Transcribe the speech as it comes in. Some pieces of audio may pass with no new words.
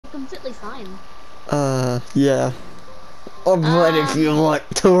completely fine. Yeah. Oh, but if you look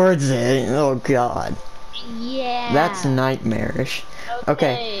towards it, oh god. That's Yeah. nightmarish.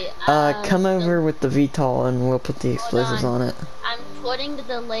 Okay, Okay, come over with the VTOL and we'll put the hold explosives on. on it. I'm putting the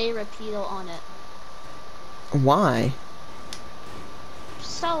delay repeal on it. Why?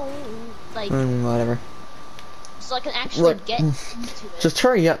 So, like, Whatever. so I can actually Look, get into it. just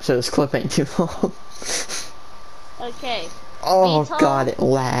hurry up so this clip ain't too long. Okay. Oh VTOL. god, it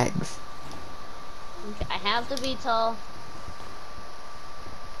lags. Okay, I have the VTOL.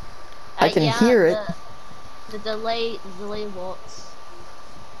 I can hear it. The delay works.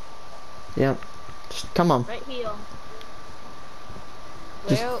 Yep. Just come on. Right here.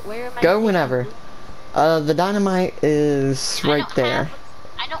 Just Where am I? go whenever. The dynamite is right there.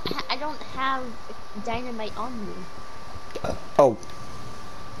 I don't have dynamite on me. Oh.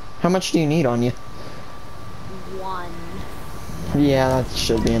 How much do you need on you? 1. Yeah, that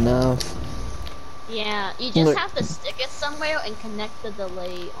should be enough. Yeah, you just have to stick it somewhere and connect the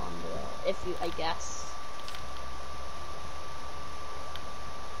delay on I guess.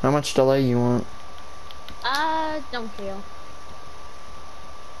 How much delay you want? Don't care.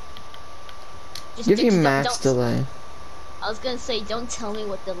 Just Give you max delay. I was gonna say, don't tell me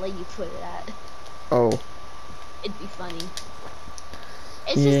what delay you put it at. Oh. It'd be funny.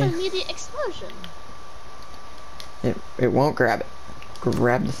 It's just immediate explosion. It won't grab it.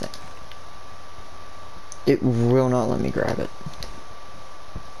 Grab the thing. It will not let me grab it.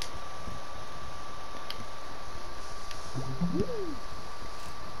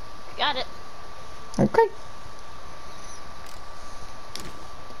 Got it. Okay.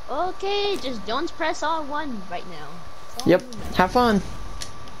 Okay, just don't press R1 right now. Yep. Have fun.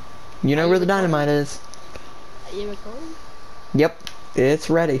 You know where the dynamite is. Are you recording? Yep. It's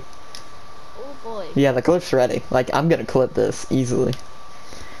ready. Oh boy. Yeah, the clip's ready. Like, I'm gonna clip this easily.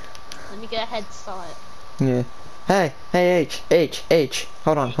 Let me get a head start. Yeah. Hey, H.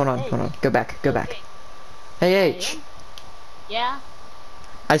 Hold on. Go back. Hey, H. Yeah?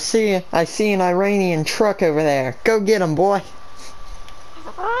 I see an Iranian truck over there. Go get him, boy.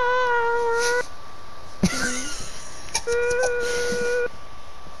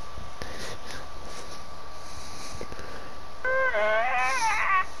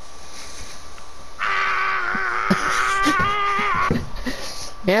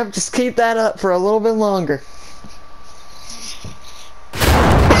 Yep, just keep that up for a little bit longer.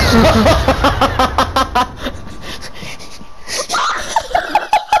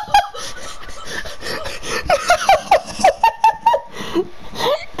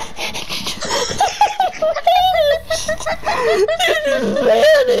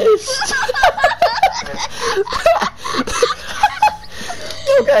 Vanished.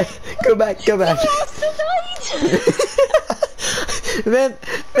 Okay, go back. Then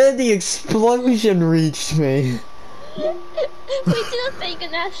the explosion reached me. We didn't make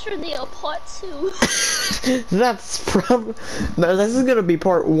an ASTRONEER part 2. That's probably... No, this is gonna be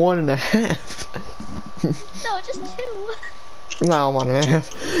part 1.5. No, just 2. No,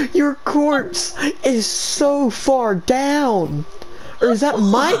 1.5. Your corpse is so far down. Or is that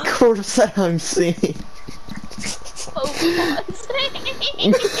my corpse that I'm seeing?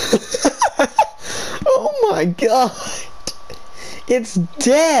 Oh my god. It's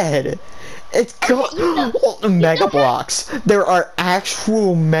dead. It's got mega blocks. There are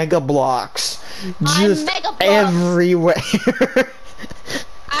actual mega blocks just everywhere.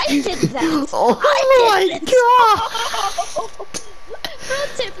 I did that. Oh my god. Pro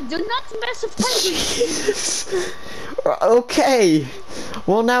tip, do not mess with hydrazine. Okay.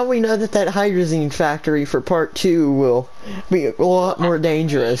 Well, now we know that hydrazine factory for part 2 will be a lot more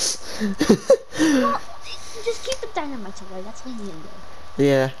dangerous. Well, just keep the dynamite away. That's what you need.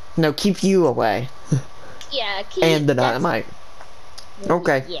 Yeah. No, keep you away. Yeah, keep... And the dynamite.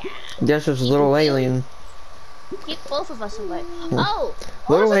 Okay. Yeah. Guess this little alien. Keep both of us away. Oh!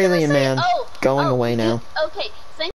 Little alien man going away now. Okay,